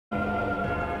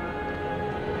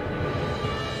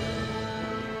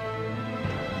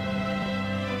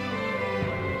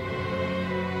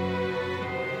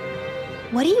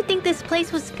What do you think this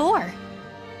place was for?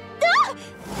 Ah!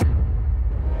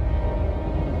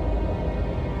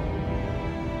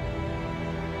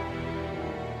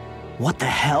 What the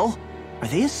hell? Are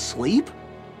they asleep?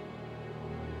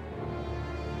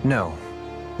 No.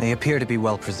 They appear to be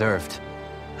well preserved.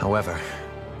 However,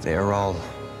 they are all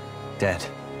dead.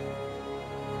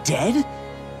 Dead?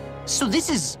 So this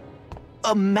is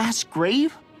a mass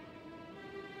grave?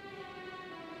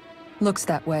 Looks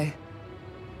that way.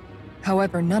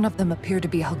 However, none of them appear to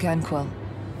be Helgarahi.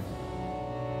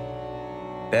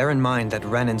 Bear in mind that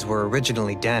Renans were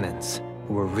originally Danans,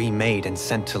 who were remade and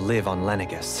sent to live on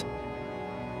Lenegus.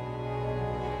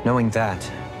 Knowing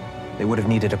that, they would have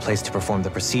needed a place to perform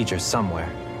the procedure somewhere.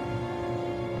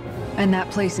 And that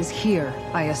place is here,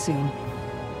 I assume.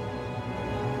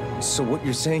 So what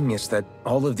you're saying is that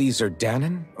all of these are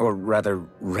Danan, or rather,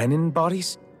 Renan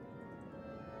bodies?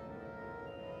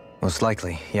 Most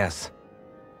likely, yes.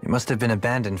 It must have been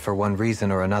abandoned for one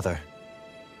reason or another.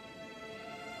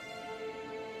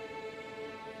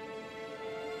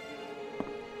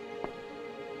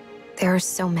 There are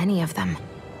so many of them.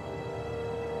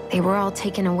 They were all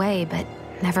taken away, but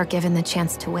never given the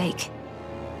chance to wake.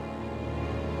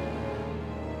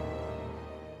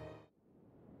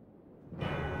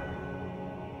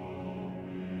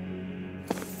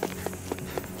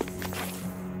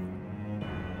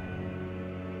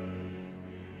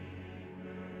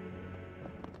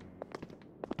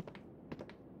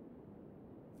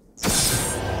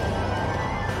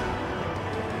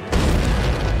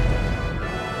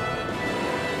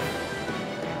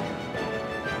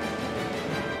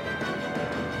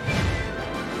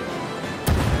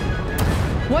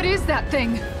 What is that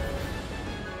thing?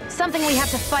 Something we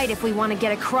have to fight if we want to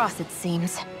get across, it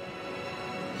seems.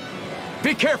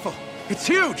 Be careful! It's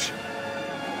huge!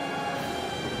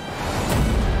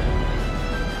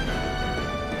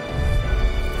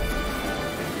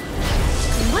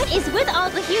 What is with all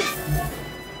the huge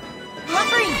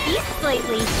lumbering beasts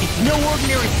lately? It's no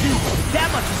ordinary zoo. That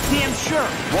much is damn sure.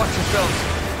 Watch yourselves.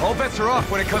 All bets are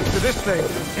off when it comes to this thing.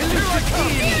 Here I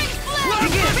come!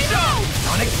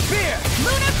 Sonic Spear!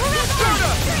 Lunar Charisma!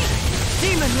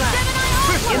 Demon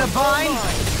Lash! In a vine!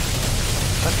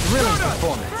 A thrilling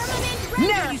performance.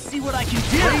 Now you see what I can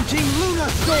do! Raging Lunar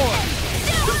Storm!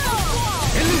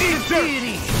 Elusive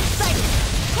Deity!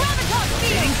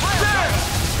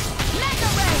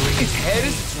 Its head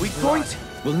is its weak point?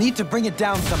 We'll need to bring it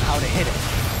down somehow to hit it.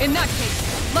 In that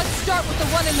case, let's start with the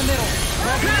one in the middle.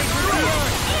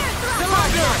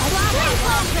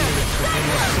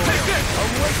 Take this!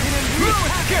 Awaken and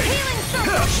re-escape!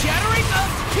 Shattering of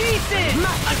pieces!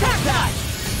 Attack that!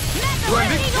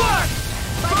 Blending Blast!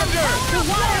 Thunder!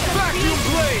 Vacuum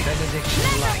Blade! Benediction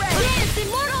light.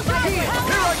 Here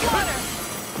I come!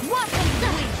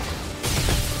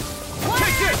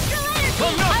 Take this!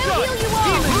 I'm not done!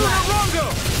 Lunar Rongo!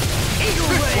 Eagle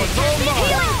This Ray! one's all mine!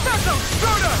 Healing Circle!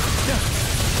 Stardust!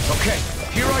 Okay,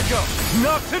 here I go.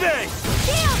 Not today!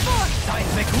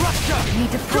 Seismic Rupture!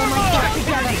 Need to pull myself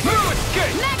together.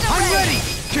 Escape! I'm ready!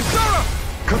 Kisara!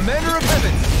 Commander of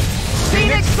Heavens!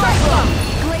 Phoenix Cyclone!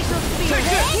 Glacial Spear! Take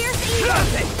this! Here's Eagle!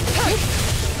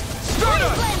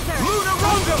 Stardust! Lunar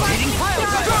Rongo!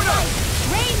 Stardust!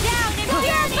 Rain down and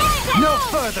fear No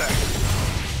further!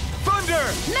 Thunder!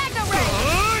 Mega Ray!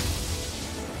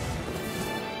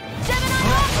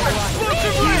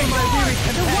 Explosive Ray!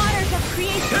 The waters of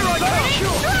creation! Here I come!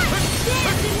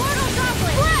 Dance immortal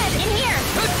goblet! Blood! In here!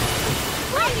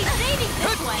 I'll be saving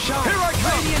this one! Here I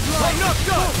come! I'm not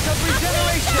done!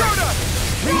 Stardust!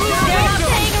 They're not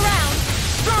playing around!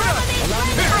 Stardust!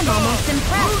 I'm almost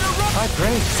impressed! High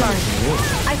praise. Sorry.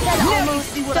 I said almost.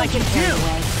 See what I can do!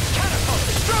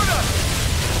 Stardust!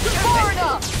 Far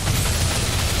enough!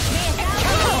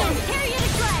 Tear you to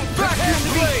shreds! Vacuum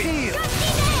Blade! Gusty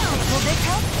nails! Will this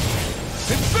help?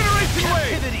 Incineration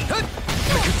Wave!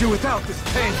 I could do without this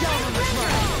pain.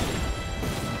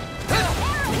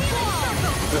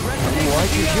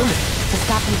 Why'd you human? To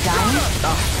stop him dying?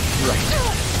 Right.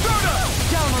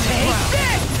 Take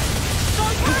this!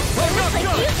 Looks like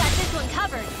you got this one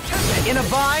covered. In a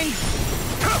vine?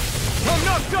 I'm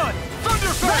not done!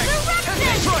 Thunder Fang!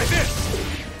 Resurrection! Try this!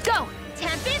 Go!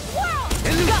 Tempest Whirl!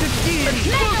 Elusive Deity!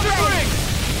 Explosive Ring!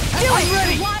 I'm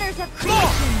ready! The waters of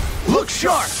creation! Look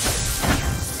sharp!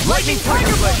 Lightning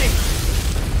Tiger Blade!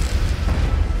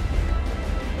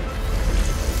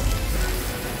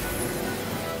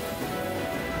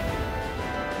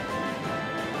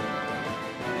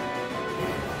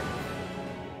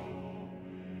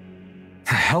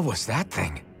 The hell was that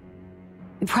thing?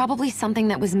 Probably something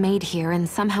that was made here and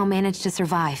somehow managed to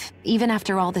survive, even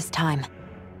after all this time.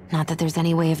 Not that there's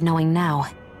any way of knowing now.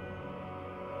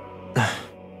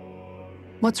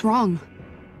 What's wrong?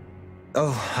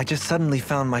 Oh, I just suddenly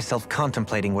found myself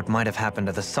contemplating what might have happened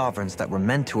to the sovereigns that were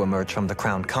meant to emerge from the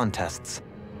crown contests.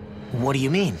 What do you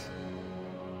mean?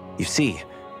 You see,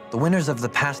 the winners of the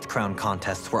past crown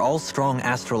contests were all strong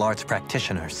astral arts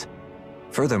practitioners.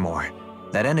 Furthermore,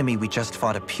 that enemy we just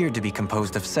fought appeared to be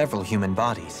composed of several human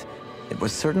bodies. It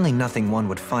was certainly nothing one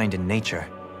would find in nature.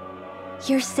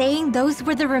 You're saying those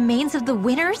were the remains of the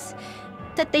winners?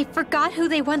 That they forgot who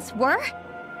they once were?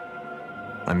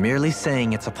 I'm merely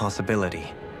saying it's a possibility.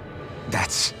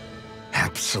 That's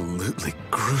absolutely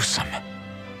gruesome.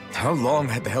 How long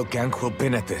had the Helgarahi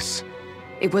been at this?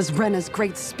 It was Rena's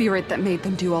great spirit that made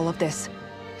them do all of this.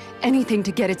 Anything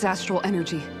to get its astral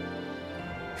energy.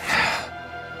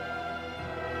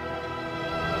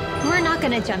 We're not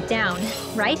gonna jump down,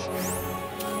 right?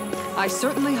 I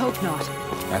certainly hope not.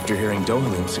 After hearing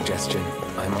Dohalim's suggestion,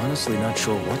 I'm honestly not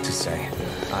sure what to say.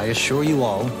 I assure you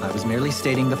all, I was merely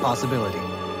stating the possibility.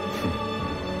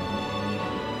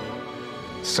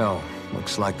 So,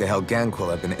 looks like the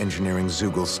Helgarahi have been engineering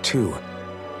Zeugles too.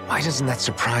 Why doesn't that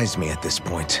surprise me at this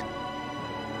point?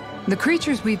 The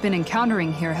creatures we've been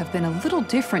encountering here have been a little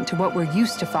different to what we're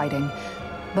used to fighting,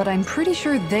 but I'm pretty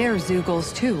sure they're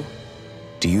Zeugles too.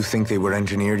 Do you think they were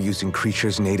engineered using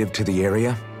creatures native to the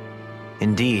area?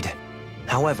 Indeed.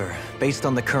 However, based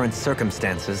on the current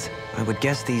circumstances, I would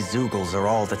guess these Zeugles are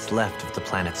all that's left of the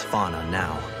planet's fauna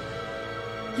now.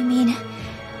 You mean,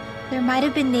 there might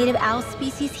have been native owl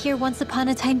species here once upon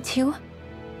a time too?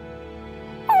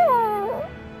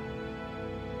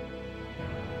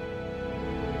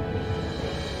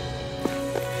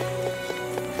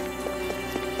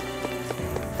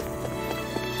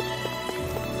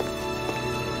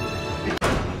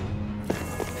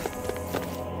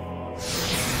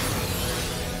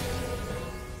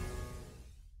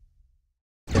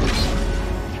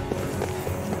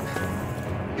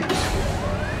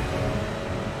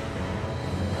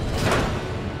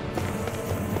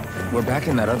 We're back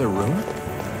in that other room?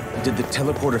 Did the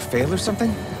teleporter fail or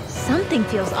something? Something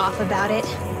feels off about it.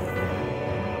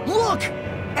 Look!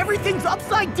 Everything's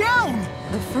upside down!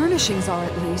 The furnishings are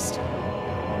at least.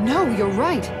 No, you're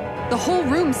right. The whole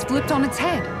room's flipped on its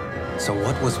head. So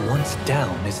what was once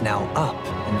down is now up,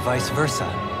 and vice versa.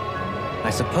 I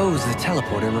suppose the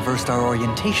teleporter reversed our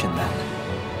orientation then.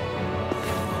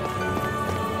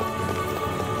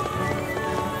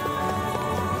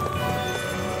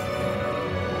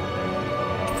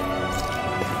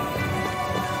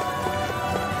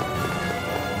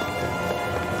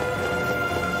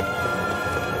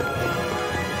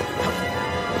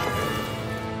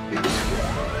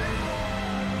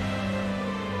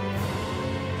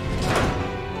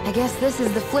 I guess this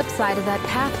is the flip side of that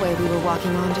pathway we were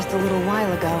walking on just a little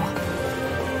while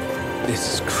ago.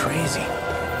 This is crazy.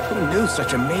 Who knew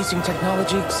such amazing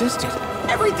technology existed?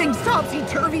 Everything's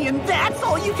topsy-turvy and that's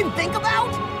all you can think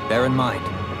about? Bear in mind,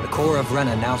 the core of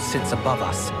Rena now sits above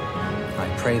us. I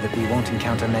pray that we won't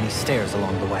encounter many stairs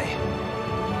along the way.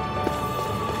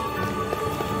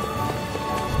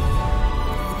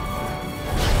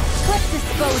 Let's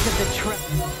dispose of the trash.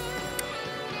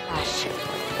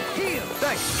 Heal!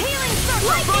 Thanks! Healing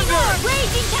circle! Lightning orb!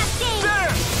 Raging cascade!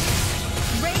 There!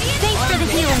 Radiant? Thanks for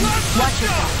the healing. Watch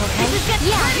yourself, okay? This is good.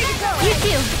 Yeah, you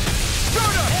too.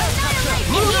 Annihilate!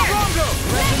 In here!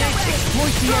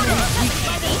 Exploit the enemy's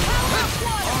weakness.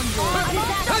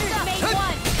 Made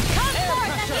one. Come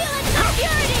forth and heal its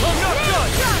impurity! I'm not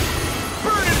done!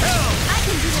 Burn in hell! I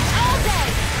can do this all day!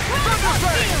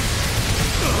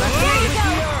 Here you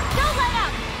go! Don't let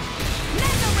up!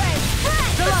 Mega ray!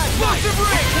 Spread! Explosive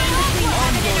ray!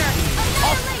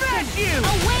 I'll smash you!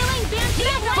 A wailing dancing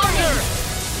of lightning!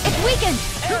 It's weakened!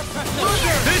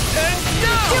 This ends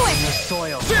now! Do it! The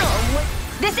soil.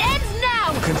 This ends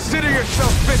now! Consider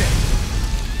yourself finished!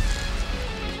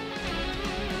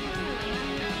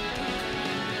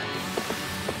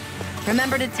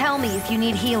 Remember to tell me if you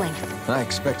need healing. I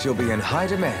expect you'll be in high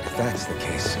demand if that's the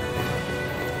case.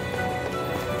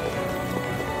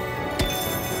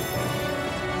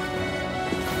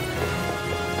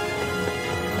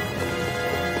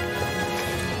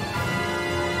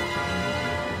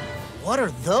 What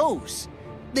are those?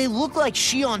 They look like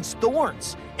Shionne's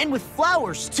thorns, and with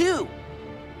flowers too.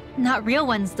 Not real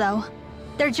ones, though.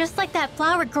 They're just like that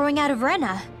flower growing out of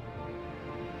Rena.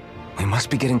 We must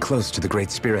be getting close to the Great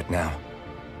Spirit now.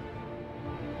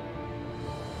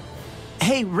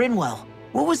 Hey, Rinwell,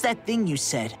 what was that thing you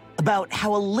said about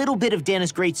how a little bit of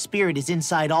Dana's Great Spirit is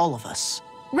inside all of us?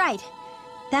 Right.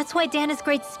 That's why Dana's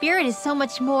great spirit is so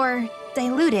much more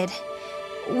diluted.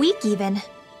 Weak, even.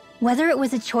 Whether it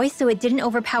was a choice so it didn't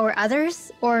overpower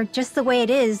others, or just the way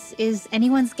it is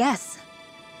anyone's guess.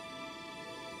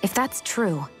 If that's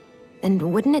true,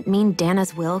 then wouldn't it mean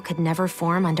Dana's will could never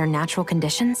form under natural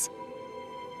conditions?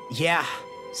 Yeah,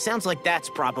 sounds like that's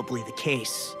probably the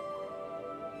case.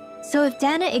 So if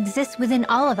Dana exists within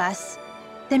all of us,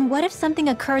 then what if something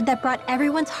occurred that brought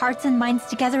everyone's hearts and minds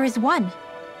together as one?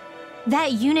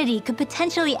 That unity could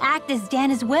potentially act as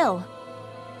Dana's will.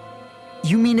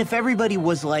 You mean if everybody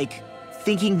was, like,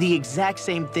 thinking the exact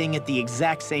same thing at the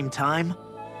exact same time?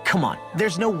 Come on,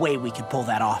 there's no way we could pull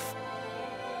that off.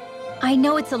 I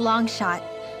know it's a long shot,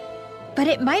 but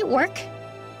it might work.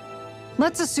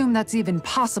 Let's assume that's even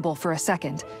possible for a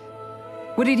second.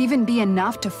 Would it even be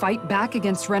enough to fight back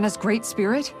against Rena's great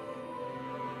spirit?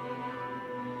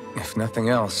 If nothing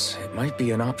else, it might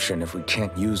be an option if we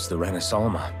can't use the Renas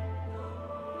Alma.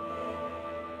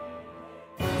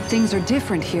 Things are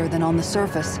different here than on the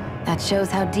surface. That shows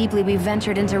how deeply we've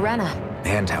ventured into Rena.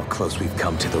 And how close we've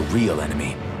come to the real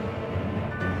enemy.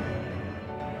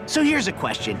 So here's a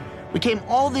question. We came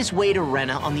all this way to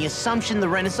Rena on the assumption the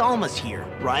Renas Alma's here,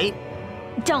 right?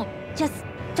 Don't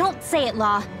say it,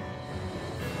 Law.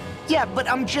 Yeah, but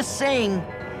I'm just saying...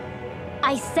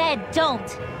 I said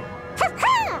don't.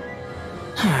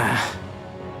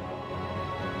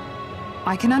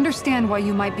 I can understand why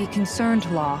you might be concerned,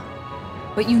 Law.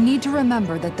 But you need to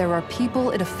remember that there are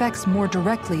people it affects more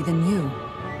directly than you.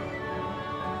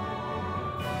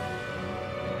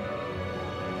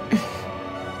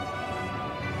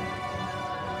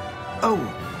 Oh,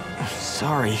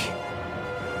 sorry.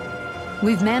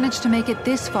 We've managed to make it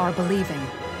this far believing.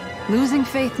 Losing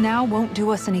faith now won't do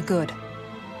us any good.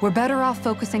 We're better off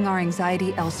focusing our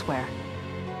anxiety elsewhere.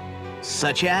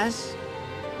 Such as?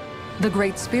 The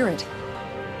Great Spirit.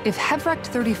 If Hevrect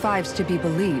 35's to be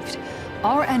believed,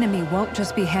 our enemy won't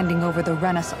just be handing over the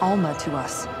Renas Alma to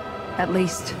us. At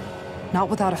least, not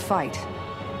without a fight.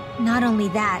 Not only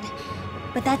that,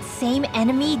 but that same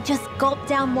enemy just gulped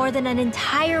down more than an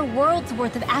entire world's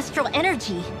worth of astral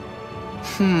energy.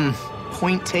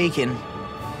 Point taken.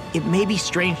 It may be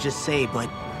strange to say, but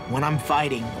when I'm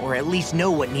fighting, or at least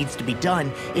know what needs to be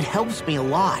done, it helps me a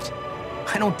lot.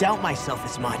 I don't doubt myself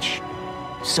as much.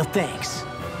 So thanks,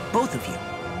 both of you.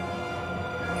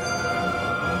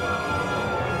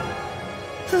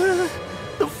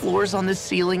 The floor's on the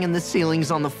ceiling and the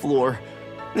ceiling's on the floor.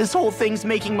 This whole thing's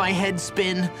making my head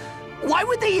spin. Why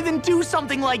would they even do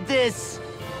something like this?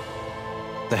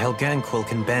 The Helgarahi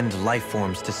can bend life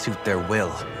forms to suit their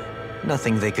will.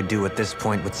 Nothing they could do at this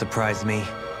point would surprise me.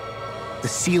 The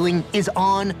ceiling is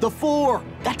on the floor.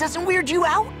 That doesn't weird you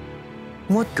out?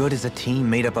 What good is a team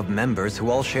made up of members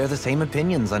who all share the same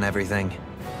opinions on everything?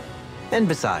 And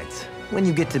besides, when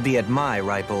you get to be at my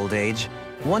ripe old age,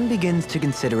 one begins to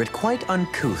consider it quite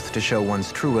uncouth to show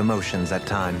one's true emotions at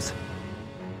times.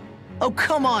 Oh,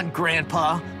 come on,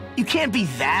 Grandpa. You can't be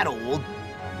that old.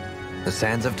 The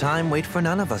sands of time wait for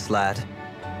none of us, lad.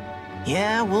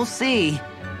 Yeah, we'll see.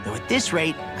 Though at this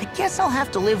rate, I guess I'll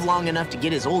have to live long enough to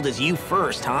get as old as you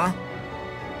first, huh?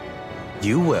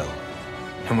 You will.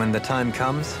 And when the time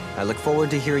comes, I look forward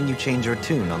to hearing you change your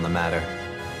tune on the matter.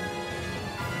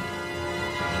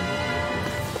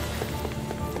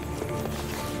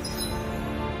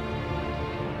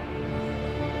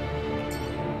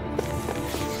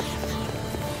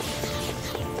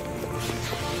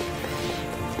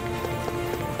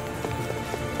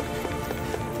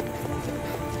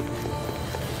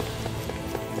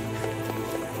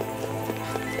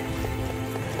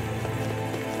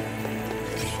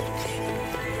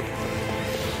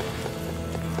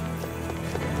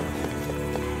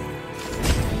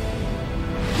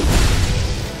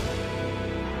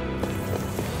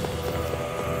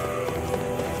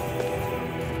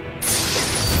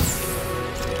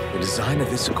 The design of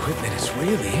this equipment is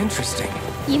really interesting.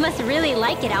 You must really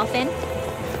like it, Alphen.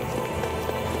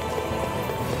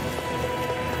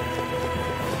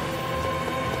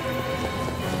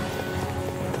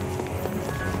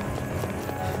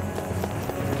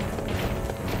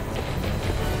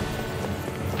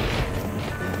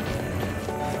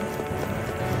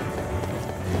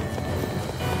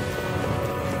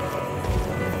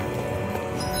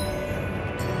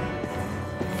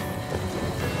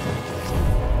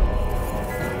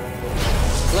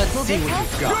 Let's see what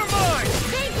you've got. You're mine!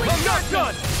 I'm not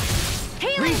done!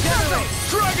 Regenerate!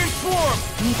 Dragon Swarm!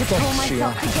 Need to pull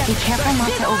myself together. Be careful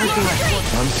not to overdo it.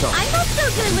 I'm sorry. I'm not so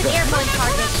good with airborne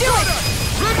targets. Do it!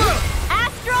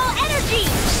 Astral energy!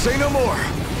 Say no more!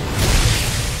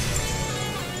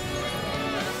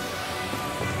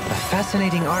 A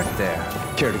fascinating art there.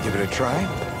 Care to give it a try?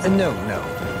 No.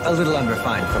 A little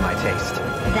unrefined for my taste.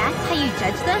 That's how you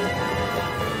judge them?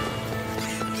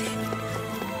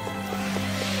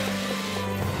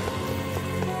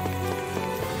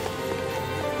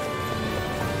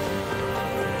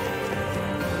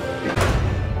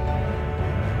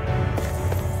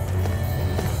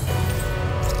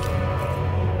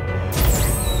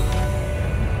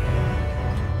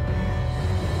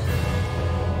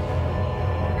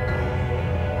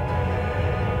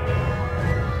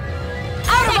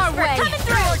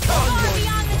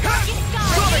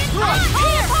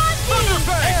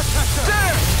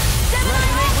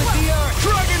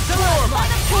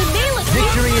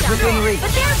 within reach.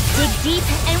 But there's... Dig deep,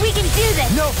 and we can do this!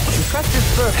 No! Trust your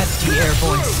first. Pesky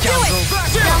airborne scoundrel.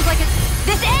 Sounds like it's...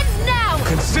 This ends now!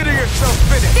 Consider yourself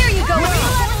finished! There you go! Well,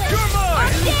 Re-level it! you're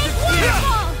mine! Arcane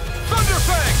waterfall!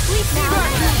 Thunderfang!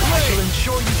 I shall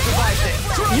ensure you survive this.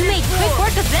 You made quick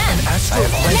work of them! I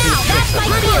have plenty Now, of tricks that's up my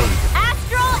my cue! sleeve.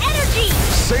 Astral energy!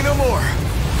 Say no more!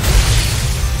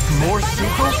 More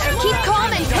sequels? Keep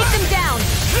calm and take them down!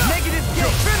 Negative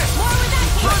you're finished! More with that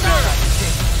Thunder!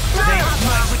 Blah, blah,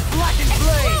 blah. With blackened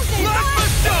blade. Explosive! Let the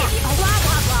shock! Blah,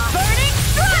 blah, blah. Burning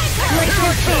strike!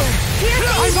 Glacial spear! Pierce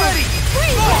I'm evil! ready!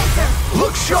 Freeze dancer!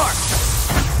 Look sharp!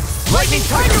 Lightning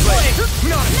Tiger Blade!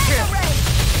 Not a chance!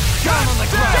 Down on the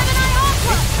ground. Gemini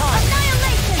Aqua!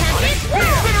 Annihilation!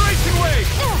 Incineration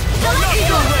Wave!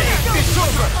 Celestial Blade! It's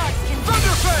over!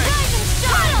 Thunderfang! Rising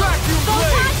Style! Vacuum Blade!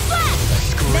 Photon Flash!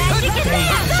 Magic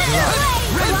Advance! Thunder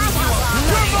Blade! Blah, blah, blah.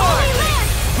 We're Holy mine!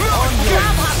 Lance! On Blah, you!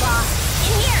 blah, blah.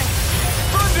 In here!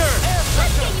 Thunder!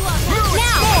 Let's get you up Fluid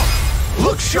now! Storm!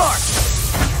 Look sharp!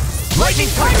 Lightning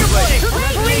Tiger Blade!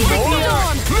 Freezing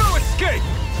Storm! No escape!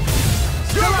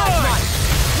 You're mine!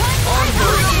 On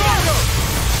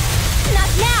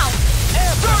Not now!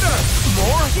 Thunder!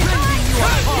 More?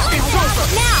 It's over!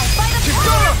 Now! By the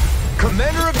Chikara!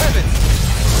 Commander of Heaven!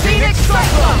 Phoenix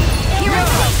Cyclone! Here I Now!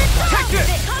 take the top Take of this!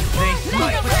 it!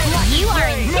 You are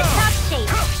in tip-top shape!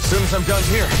 As soon as I'm done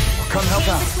here, I'll come help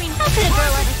out. How could a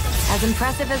girl ever... As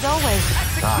impressive as always.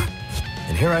 Ah,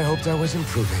 and here I hoped I was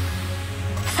improving.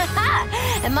 Haha!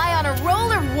 Am I on a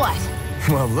roll or what?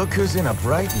 Well, look who's in a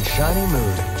bright and shiny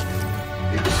mood.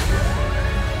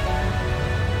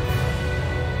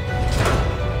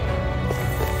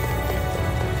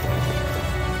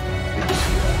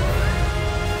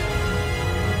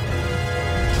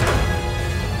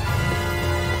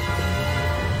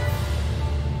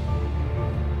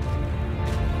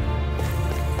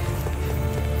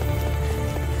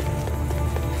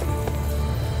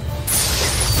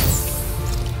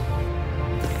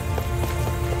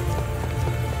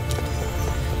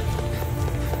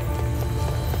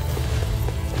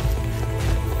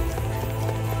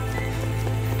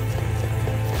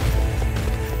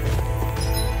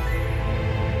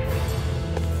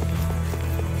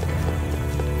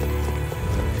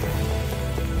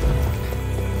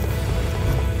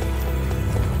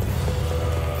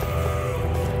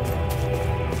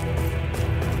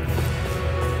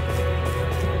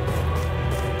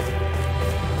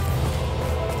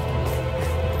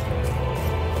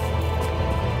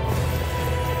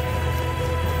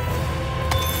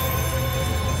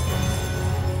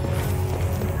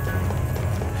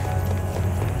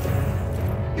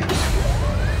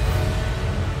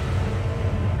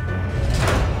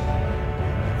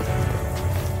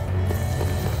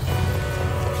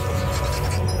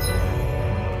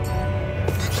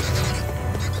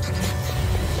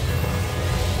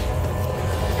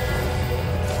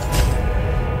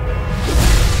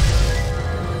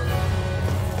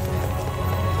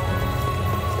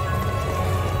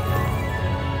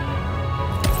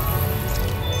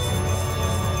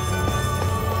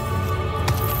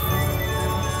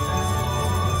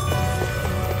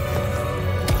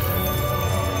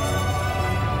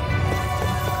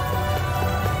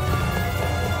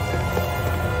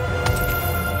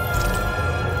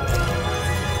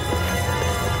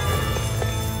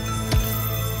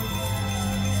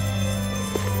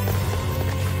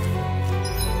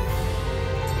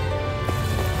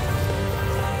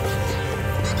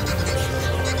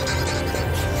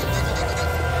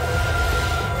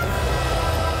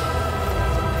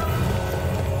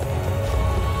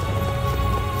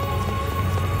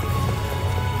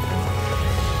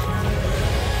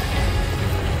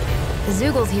 The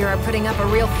Zoogles here are putting up a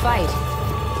real fight.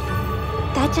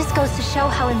 That just goes to show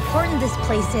how important this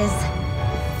place is.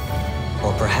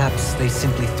 Or perhaps they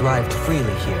simply thrived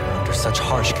freely here under such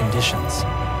harsh conditions.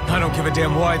 I don't give a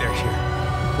damn why they're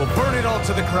here. We'll burn it all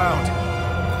to the ground.